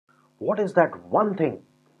What is that one thing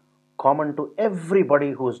common to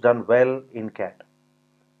everybody who's done well in CAT?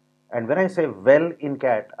 And when I say well in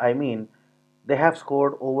CAT, I mean they have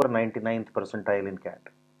scored over 99th percentile in CAT.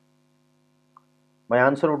 My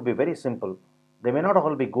answer would be very simple. They may not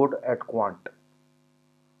all be good at quant,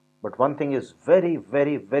 but one thing is very,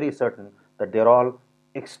 very, very certain that they're all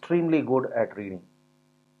extremely good at reading.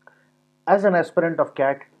 As an aspirant of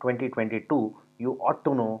CAT 2022, you ought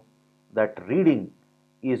to know that reading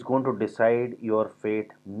is going to decide your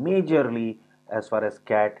fate majorly as far as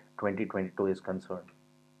CAT 2022 is concerned.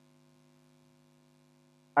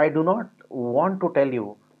 I do not want to tell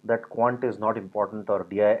you that quant is not important or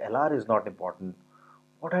DILR is not important.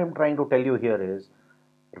 What I am trying to tell you here is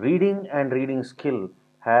reading and reading skill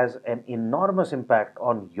has an enormous impact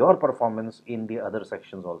on your performance in the other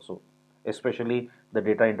sections also, especially the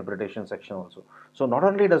data interpretation section also. So not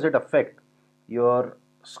only does it affect your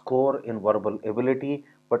score in verbal ability,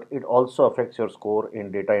 but it also affects your score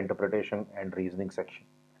in data interpretation and reasoning section.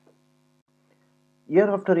 Year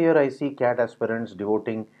after year, I see CAT aspirants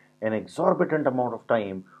devoting an exorbitant amount of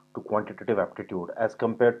time to quantitative aptitude as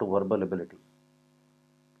compared to verbal ability.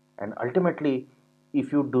 And ultimately,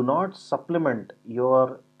 if you do not supplement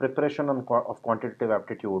your preparation of quantitative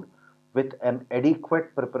aptitude with an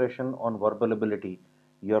adequate preparation on verbal ability,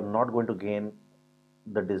 you are not going to gain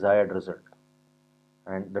the desired result.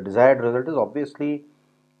 And the desired result is obviously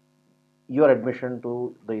your admission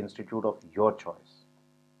to the institute of your choice.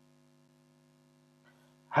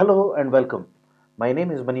 Hello and welcome. My name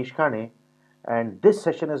is Manish Kane, and this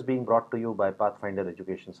session is being brought to you by Pathfinder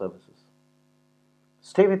Education Services.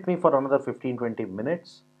 Stay with me for another 15-20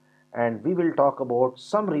 minutes, and we will talk about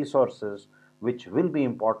some resources which will be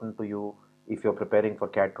important to you if you're preparing for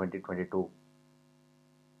CAT 2022.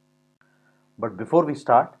 But before we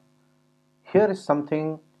start, here is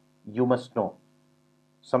something you must know,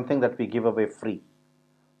 something that we give away free.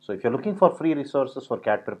 So if you're looking for free resources for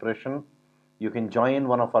CAT preparation, you can join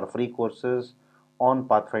one of our free courses on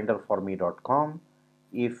pathfinderforme.com.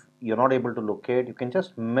 If you're not able to locate, you can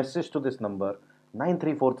just message to this number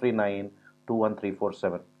 93439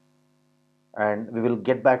 21347, and we will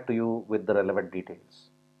get back to you with the relevant details.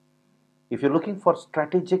 If you're looking for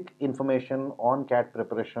strategic information on CAT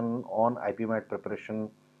preparation, on IPMAT preparation,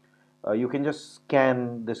 you can just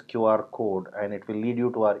scan this QR code and it will lead you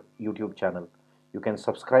to our YouTube channel. You can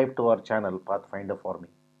subscribe to our channel Pathfinder for Me.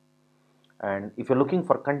 And if you're looking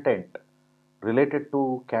for content related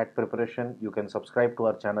to CAT preparation, you can subscribe to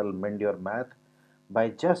our channel Mend Your Math by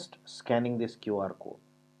just scanning this QR code.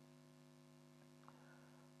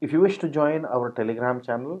 If you wish to join our Telegram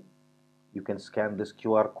channel, you can scan this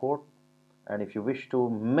QR code. And if you wish to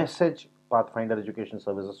message Pathfinder Education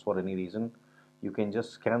Services for any reason, you can just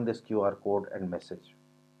scan this QR code and message.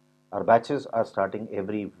 Our batches are starting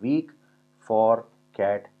every week for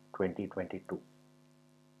CAT 2022.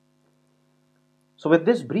 So with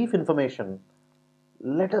this brief information,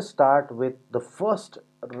 let us start with the first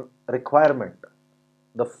requirement,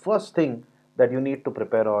 the first thing that you need to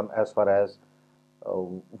prepare on as far as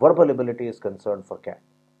verbal ability is concerned for CAT.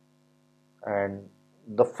 And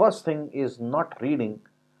the first thing is not reading,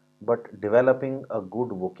 but developing a good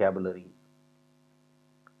vocabulary.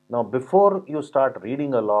 Now, before you start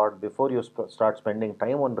reading a lot, before you start spending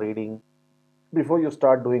time on reading, before you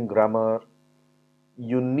start doing grammar,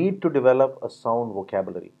 you need to develop a sound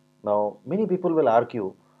vocabulary. Now, many people will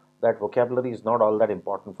argue that vocabulary is not all that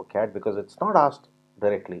important for CAT because it's not asked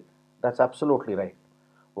directly. That's absolutely right.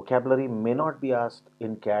 Vocabulary may not be asked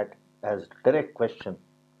in CAT as direct question,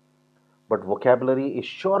 but vocabulary is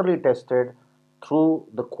surely tested through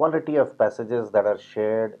the quality of passages that are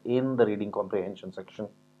shared in the reading comprehension section,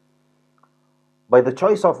 by the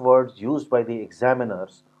choice of words used by the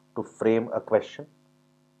examiners to frame a question.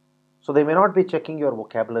 So they may not be checking your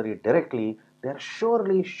vocabulary directly, they are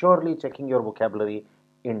surely checking your vocabulary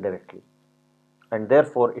indirectly. And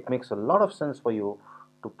therefore, it makes a lot of sense for you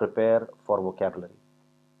to prepare for vocabulary.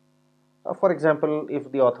 For example,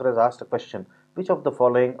 if the author has asked a question, which of the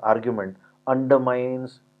following argument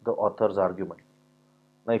undermines the author's argument?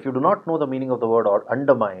 Now, if you do not know the meaning of the word or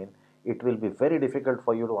undermine, it will be very difficult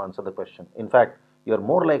for you to answer the question. In fact, you are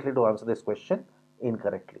more likely to answer this question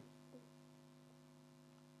incorrectly.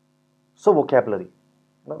 So, vocabulary.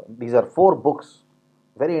 Now, these are 4 books,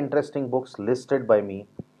 very interesting books listed by me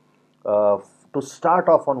to start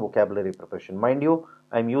off on vocabulary preparation. Mind you,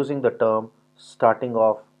 I'm using the term starting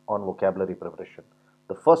off on vocabulary preparation.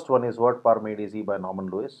 The first one is Word Power Made Easy by Norman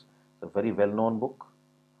Lewis. It's a very well-known book.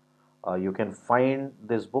 You can find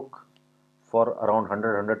this book for around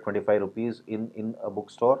 100-125 rupees in a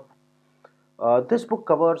bookstore. This book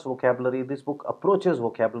covers vocabulary, this book approaches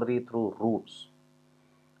vocabulary through roots.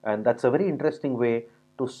 And that's a very interesting way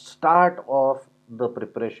to start off the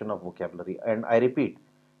preparation of vocabulary. And I repeat,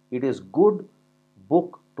 it is good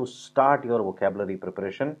book to start your vocabulary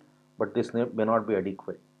preparation, but this may not be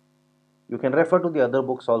adequate. You can refer to the other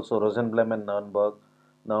books also, Rosenblum and Nurnberg.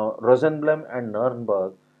 Now, Rosenblum and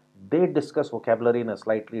Nurnberg, they discuss vocabulary in a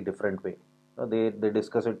slightly different way. They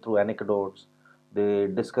discuss it through anecdotes, they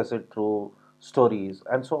discuss it through stories,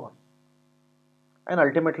 and so on. And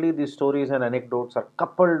ultimately, these stories and anecdotes are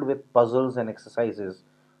coupled with puzzles and exercises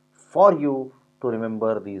for you to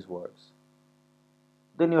remember these words.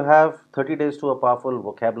 Then you have 30 Days to a Powerful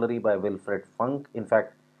Vocabulary by Wilfred Funk. In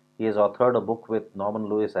fact, he has authored a book with Norman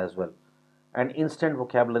Lewis as well. And Instant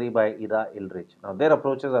Vocabulary by Ida Ilrich. Now, their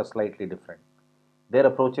approaches are slightly different. Their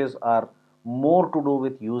approaches are more to do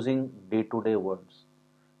with using day to day words.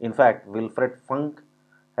 In fact, Wilfred Funk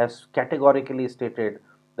has categorically stated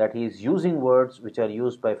that he is using words which are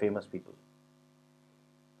used by famous people.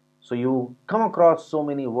 So you come across so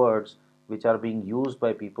many words which are being used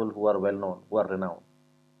by people who are well known, who are renowned.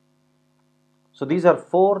 So these are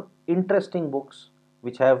four interesting books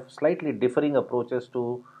which have slightly differing approaches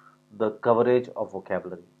to the coverage of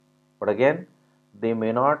vocabulary. But again, they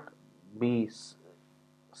may not be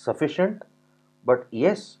sufficient, but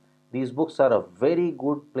yes, these books are a very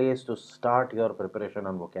good place to start your preparation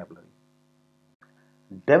on vocabulary.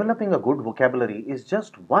 Developing a good vocabulary is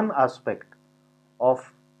just one aspect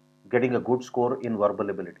of getting a good score in verbal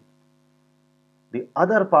ability. The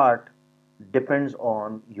other part depends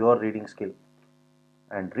on your reading skill.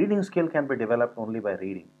 And reading skill can be developed only by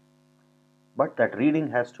reading. But that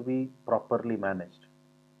reading has to be properly managed.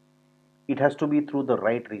 It has to be through the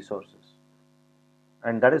right resources.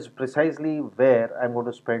 And that is precisely where I'm going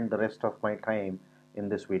to spend the rest of my time in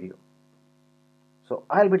this video. So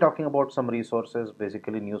I'll be talking about some resources,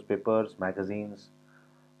 basically newspapers, magazines,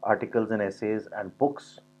 articles and essays and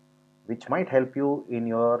books which might help you in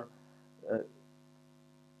your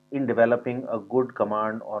in developing a good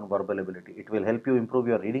command on verbal ability. It will help you improve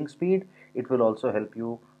your reading speed. It will also help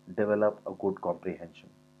you develop a good comprehension.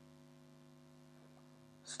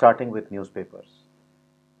 Starting with newspapers.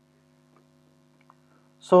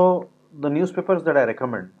 So the newspapers that I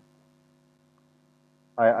recommend,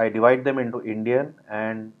 I divide them into Indian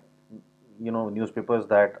and newspapers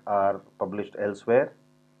that are published elsewhere.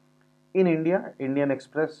 In India, Indian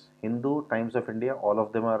Express, Hindu, Times of India, all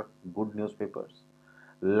of them are good newspapers.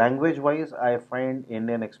 Language wise, I find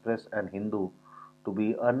Indian Express and Hindu to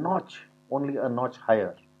be a notch, only a notch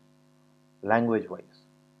higher, language wise.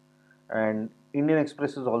 And Indian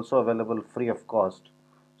Express is also available free of cost.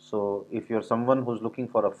 So if you're someone who's looking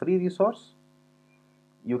for a free resource,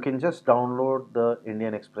 you can just download the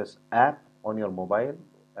Indian Express app on your mobile,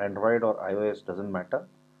 Android or iOS, doesn't matter.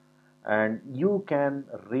 And you can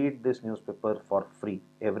read this newspaper for free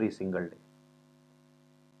every single day.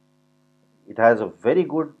 It has a very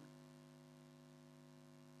good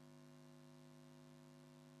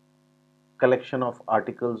collection of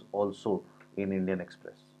articles also in Indian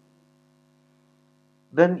Express.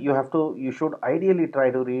 Then you should ideally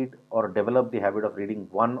try to read or develop the habit of reading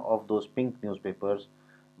one of those pink newspapers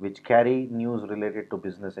which carry news related to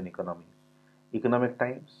business and economy. Economic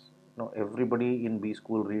Times, everybody in B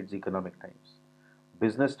school reads Economic Times.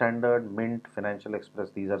 Business Standard, Mint, Financial Express,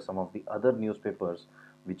 these are some of the other newspapers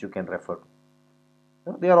which you can refer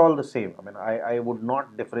to. They are all the same. I would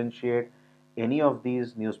not differentiate any of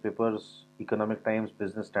these newspapers, Economic Times,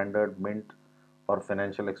 Business Standard, Mint, or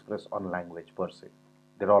Financial Express, on language per se.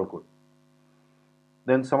 They're all good.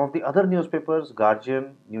 Then some of the other newspapers,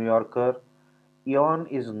 Guardian, New Yorker. Aeon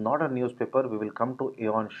is not a newspaper. We will come to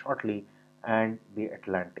Aeon shortly, and the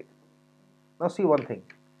Atlantic. Now see one thing.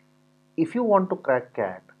 If you want to crack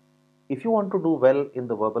CAT, if you want to do well in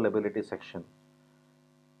the verbal ability section,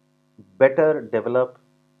 better develop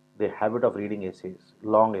the habit of reading essays,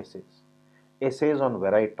 long essays on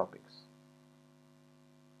varied topics.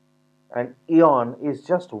 And Aeon is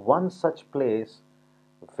just one such place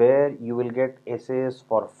where you will get essays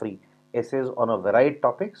for free, essays on a varied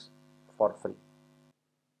topics for free.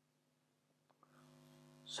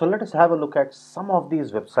 So let us have a look at some of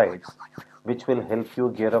these websites which will help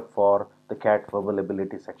you gear up for the CAT verbal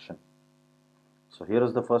ability section. So here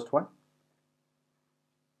is the first one.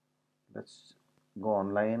 Let's go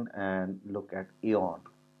online and look at Aeon.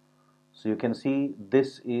 So you can see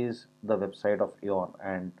this is the website of Aeon,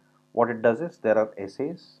 and what it does is there are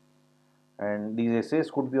essays, and these essays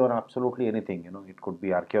could be on absolutely anything. It could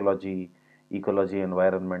be archaeology, ecology,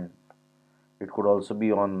 environment. It could also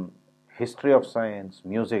be on history of science,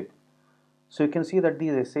 music, So you can see that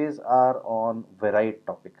these essays are on varied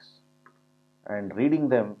topics, and reading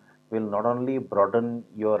them will not only broaden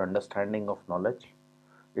your understanding of knowledge,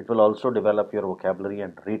 it will also develop your vocabulary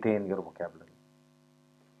and retain your vocabulary.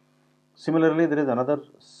 Similarly, there is another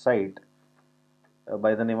site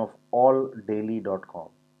by the name of alldaily.com.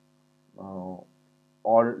 Uh,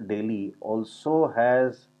 All Daily also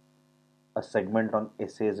has a segment on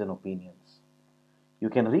essays and opinions. You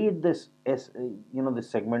can read this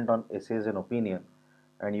segment on essays and opinion,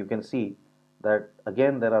 and you can see that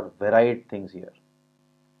again there are varied things here.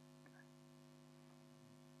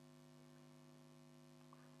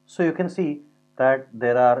 So you can see that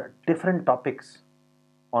there are different topics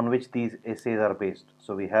on which these essays are based.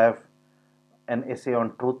 So we have an essay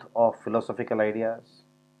on truth of philosophical ideas.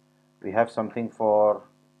 We have something for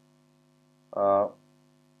uh,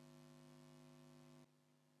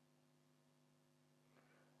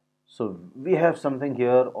 so we have something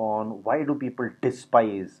here on why do people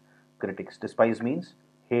despise critics. Despise means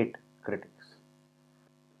hate critics.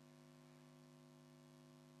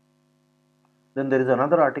 Then there is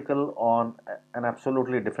another article on an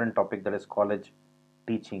absolutely different topic, that is college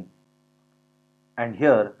teaching. And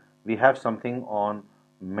here we have something on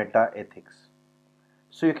meta ethics.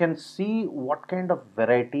 So you can see what kind of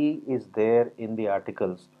variety is there in the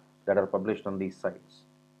articles that are published on these sites.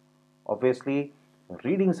 Obviously,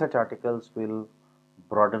 reading such articles will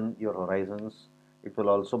broaden your horizons. It will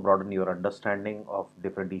also broaden your understanding of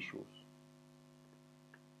different issues.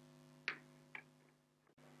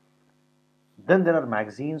 Then there are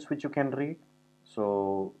magazines which you can read.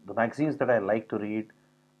 So the magazines that I like to read: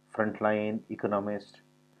 Frontline, Economist,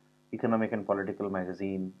 Economic and Political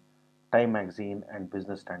Magazine, Time Magazine, and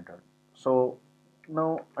Business Standard. So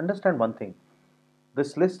now understand one thing.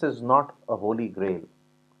 This list is not a holy grail.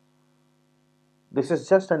 This is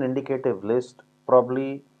just an indicative list.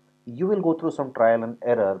 Probably you will go through some trial and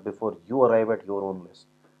error before you arrive at your own list.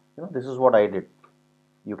 This is what I did.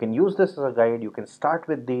 You can use this as a guide, you can start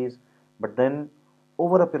with these, but then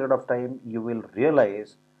over a period of time you will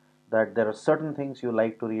realize that there are certain things you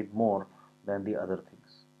like to read more than the other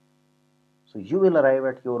things. So you will arrive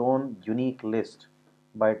at your own unique list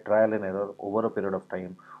by trial and error over a period of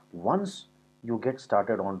time once you get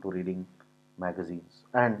started on to reading magazines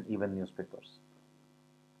and even newspapers.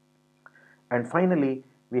 And finally,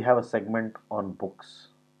 we have a segment on books.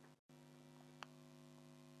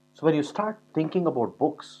 So when you start thinking about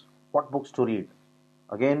books, what books to read?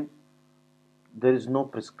 Again, there is no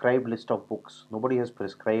prescribed list of books. Nobody has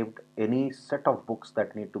prescribed any set of books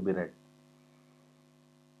that need to be read.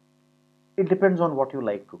 It depends on what you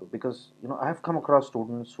like to do, because I have come across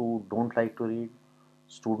students who don't like to read,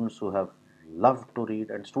 students who have loved to read,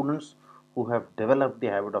 and students who have developed the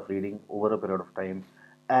habit of reading over a period of time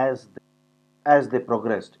as they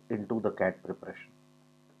progressed into the CAT preparation.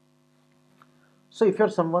 So if you're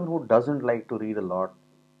someone who doesn't like to read a lot,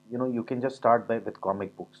 you can just start with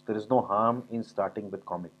comic books. There is no harm in starting with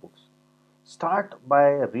comic books. Start by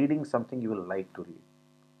reading something you will like to read.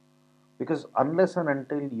 Because unless and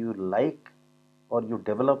until you like or you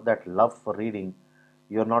develop that love for reading,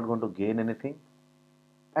 you're not going to gain anything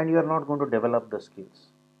and you're not going to develop the skills.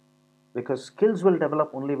 Because skills will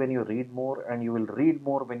develop only when you read more, and you will read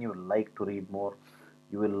more when you like to read more.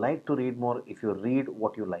 You will like to read more if you read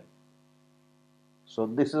what you like. So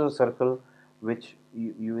this is a circle which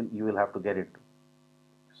you will have to get into.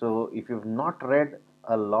 So if you've not read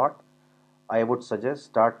a lot, I would suggest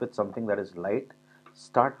start with something that is light.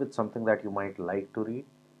 Start with something that you might like to read.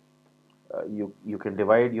 You can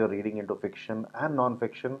divide your reading into fiction and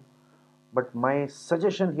non-fiction, but my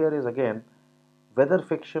suggestion here is, again, whether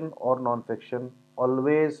fiction or non-fiction,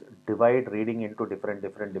 always divide reading into different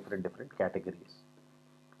categories.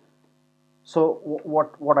 So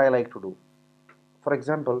what I like to do, for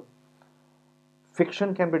example,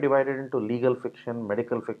 fiction can be divided into legal fiction,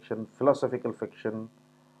 medical fiction, philosophical fiction,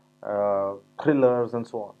 thrillers, and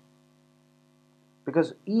so on.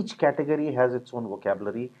 Because each category has its own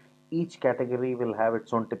vocabulary, each category will have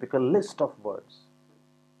its own typical list of words.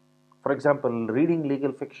 For example, reading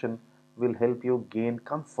legal fiction will help you gain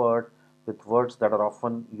comfort with words that are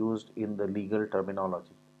often used in the legal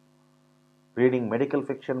terminology. Reading medical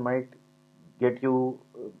fiction might get you,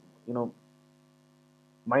 you know,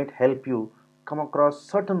 might help you come across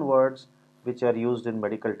certain words which are used in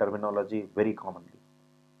medical terminology very commonly.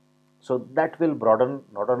 So that will broaden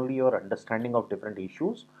not only your understanding of different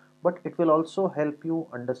issues, but it will also help you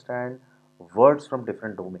understand words from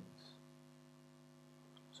different domains.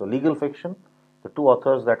 So legal fiction, the two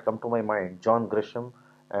authors that come to my mind, John Grisham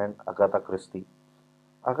and Agatha Christie.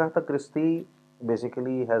 Agatha Christie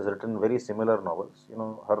basically has written very similar novels.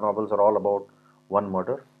 Her novels are all about one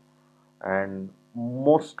murder, and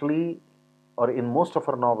mostly, or in most of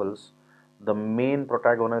her novels, the main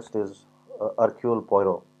protagonist is Hercule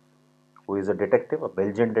Poirot, who is a detective, a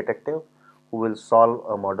Belgian detective, who will solve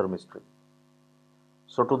a murder mystery.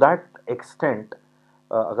 So to that extent,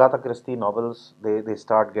 Agatha Christie novels, they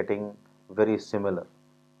start getting very similar.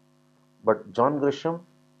 But John Grisham,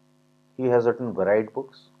 he has written varied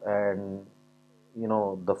books, and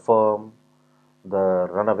The Firm, The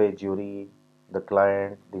Runaway Jury, The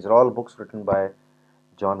Client. These are all books written by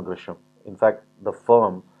John Grisham. In fact, The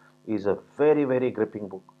Firm is a very, very gripping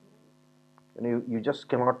book. You just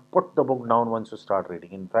cannot put the book down once you start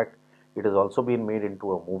reading. In fact, it has also been made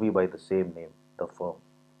into a movie by the same name, The Firm.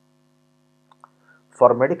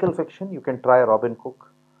 For medical fiction, you can try Robin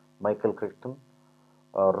Cook, Michael Crichton.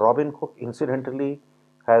 Robin Cook, incidentally,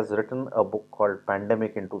 has written a book called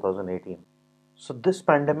Pandemic in 2018. So, this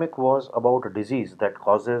pandemic was about a disease that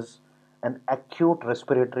causes an acute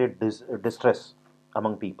respiratory distress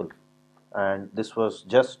among people. And this was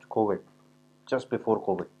just COVID, just before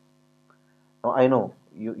COVID. Now, I know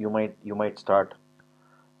you might start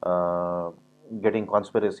uh, getting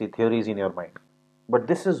conspiracy theories in your mind, but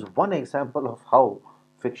this is one example of how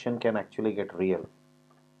fiction can actually get real.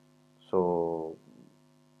 So,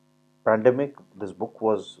 Pandemic, this book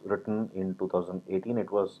was written in 2018.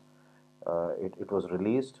 It was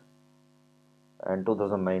released, and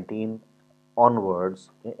 2019 onwards,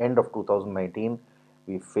 end of 2019,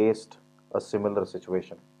 we faced a similar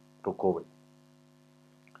situation to COVID.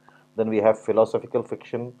 Then we have philosophical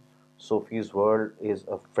fiction. Sophie's World is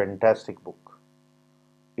a fantastic book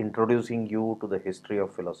introducing you to the history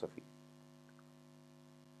of philosophy.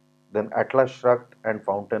 Then Atlas Shrugged and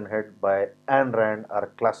Fountainhead by Ayn Rand are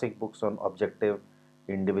classic books on objective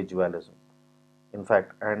individualism. In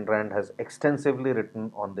fact, Ayn Rand has extensively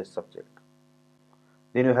written on this subject.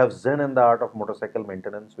 Then you have Zen and the Art of Motorcycle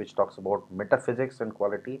Maintenance, which talks about metaphysics and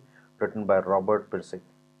quality, written by Robert Pirsig.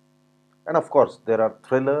 And of course, there are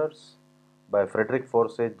thrillers by Frederick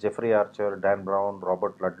Forsyth, Jeffrey Archer, Dan Brown,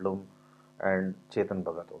 Robert Ludlum, and Chetan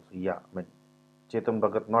Bhagat also. Yeah, I mean, Chetan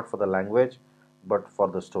Bhagat not for the language, but for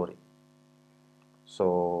the story.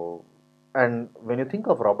 So, and when you think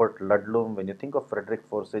of Robert Ludlum, when you think of Frederick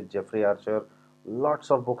Forsyth, Jeffrey Archer,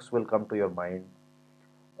 lots of books will come to your mind.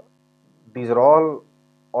 These are all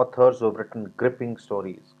authors who have written gripping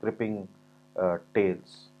stories, gripping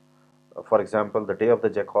tales. For example, The Day of the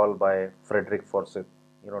Jackal by Frederick Forsyth.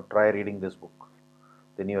 Try reading this book.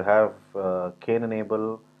 Then you have Cain and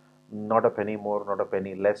Abel, Not a Penny More, Not a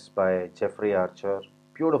Penny Less by Jeffrey Archer.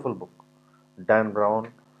 Beautiful book. Dan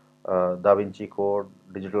Brown, Da Vinci Code,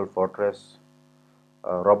 Digital Fortress.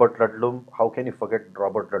 Robert Ludlum, how can you forget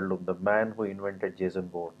Robert Ludlum, the man who invented Jason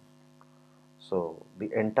Bourne? So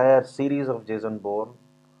the entire series of Jason Bourne,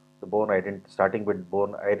 the Bourne Identity, starting with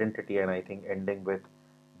Bourne Identity, and I think ending with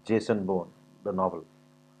Jason Bourne, the novel.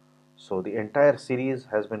 So the entire series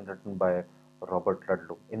has been written by Robert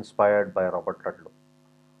Ludlum, inspired by Robert Ludlum.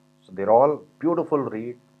 So they're all beautiful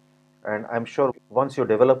read, and I'm sure once you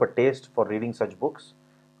develop a taste for reading such books,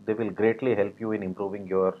 they will greatly help you in improving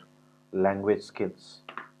your language skills.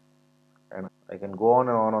 And I can go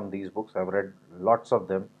on these books. I've read lots of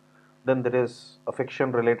them. Then there is a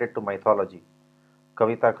fiction related to mythology.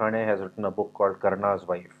 Kavita Kane has written a book called Karna's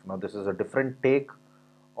Wife. Now, this is a different take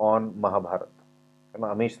on Mahabharata.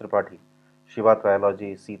 Amish Tripathi, Shiva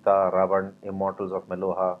Trilogy, Sita, Ravan, Immortals of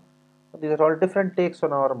Meloha. These are all different takes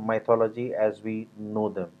on our mythology as we know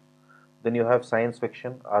them. Then you have science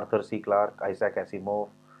fiction, Arthur C. Clarke, Isaac Asimov.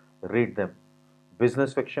 Read them.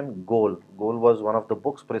 Business fiction, Goal. Goal was one of the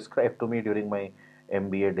books prescribed to me during my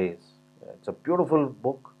MBA days. It's a beautiful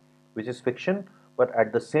book which is fiction, but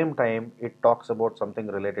at the same time, it talks about something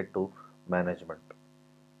related to management,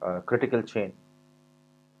 critical chain.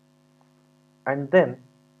 And then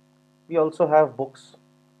we also have books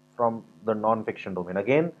from the non-fiction domain.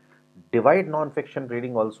 Again, divide non-fiction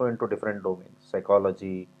reading also into different domains: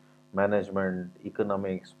 psychology, management,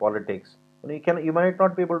 economics, politics. You might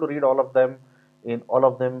not be able to read all of them in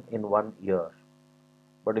one year,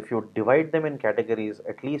 but if you divide them in categories,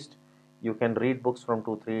 at least you can read books from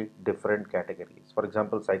two, three different categories. For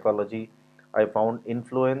example, psychology, I found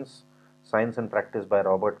Influence, Science and Practice by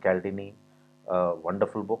Robert Cialdini, a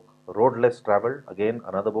wonderful book. Road Less Traveled, again,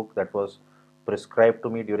 another book that was prescribed to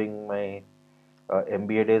me during my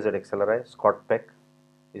MBA days at XLRI. Scott Peck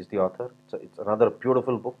is the author. It's another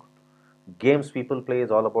beautiful book. Games People Play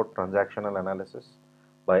is all about transactional analysis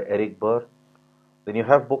by Eric Burr. Then you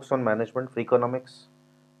have books on management, Freakonomics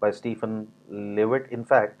by Stephen Levitt. In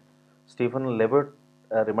fact, Stephen Levitt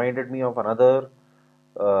reminded me of another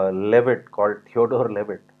Levitt called Theodore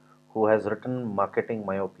Levitt, who has written Marketing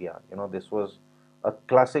Myopia. This was a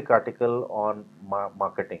classic article on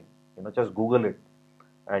marketing. Just Google it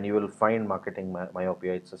and you will find Marketing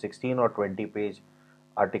Myopia. It's a 16 or 20 page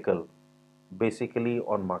article basically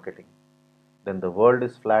on marketing. Then The World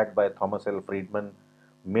is Flat by Thomas L. Friedman,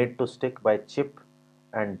 Made to Stick by Chip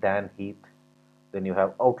and Dan Heath. Then you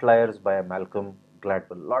have Outliers by Malcolm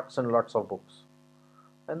Gladwell. Lots and lots of books.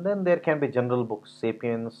 And then there can be general books: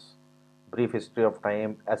 Sapiens, Brief History of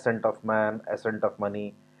Time, Ascent of Man, Ascent of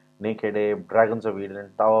Money, Naked Ape, Dragons of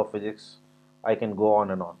Eden, Tower of Physics. I can go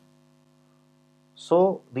on and on.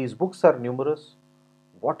 So these books are numerous.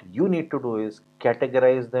 What you need to do is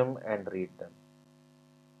categorize them and read them.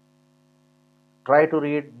 Try to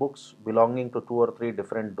read books belonging to 2 or 3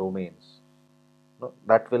 different domains.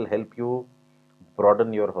 That will help you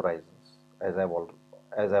broaden your horizons, as I've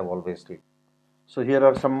always stated. So here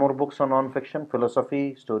are some more books on non-fiction.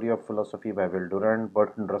 Philosophy, Story of Philosophy by Will Durant,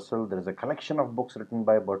 Bertrand Russell. There is a collection of books written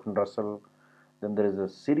by Bertrand Russell. Then there is a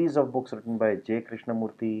series of books written by J.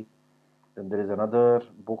 Krishnamurti. Then there is another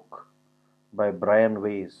book by Brian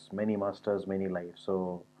Weiss, Many Masters, Many Lives.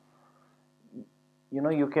 So,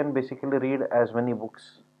 you can basically read as many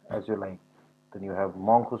books as you like. Then you have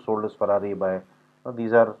Monk Who Sold His Ferrari by,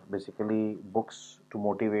 these are basically books to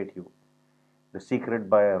motivate you. The Secret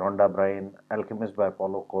by Rhonda Byrne, Alchemist by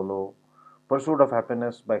Paulo Coelho, Pursuit of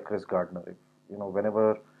Happiness by Chris Gardner.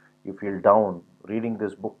 Whenever you feel down, reading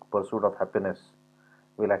this book, Pursuit of Happiness,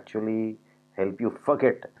 will actually help you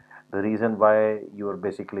forget the reason why you are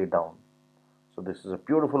basically down. So this is a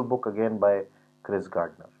beautiful book again by Chris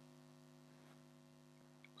Gardner.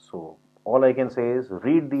 So all I can say is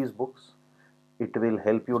read these books. It will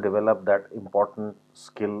help you develop that important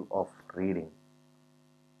skill of reading.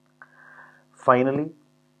 Finally,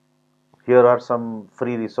 here are some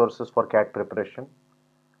free resources for CAT preparation.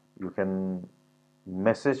 You can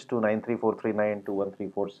message to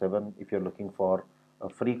 934392137 if you're looking for a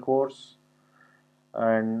free course.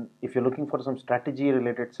 And if you're looking for some strategy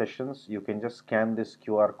related sessions, you can just scan this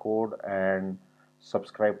QR code and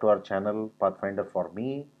subscribe to our channel Pathfinder for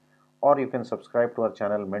Me, or you can subscribe to our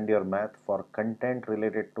channel Mend Your Math for content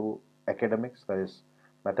related to academics, that is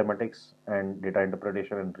mathematics and data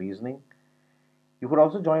interpretation and reasoning. You could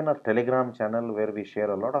also join our Telegram channel where we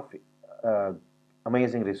share a lot of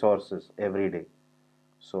amazing resources every day.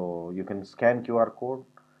 So you can scan QR code,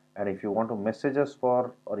 and if you want to message us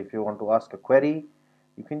or if you want to ask a query,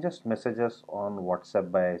 you can just message us on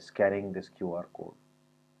WhatsApp by scanning this QR code.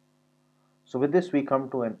 So with this, we come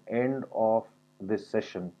to an end of this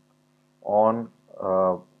session on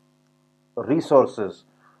resources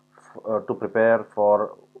to prepare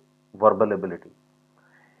for verbal ability.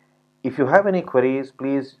 If you have any queries,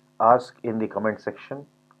 please ask in the comment section.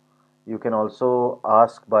 You can also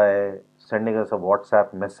ask by sending us a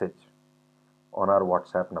WhatsApp message on our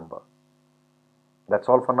WhatsApp number. That's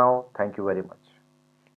all for now. Thank you very much.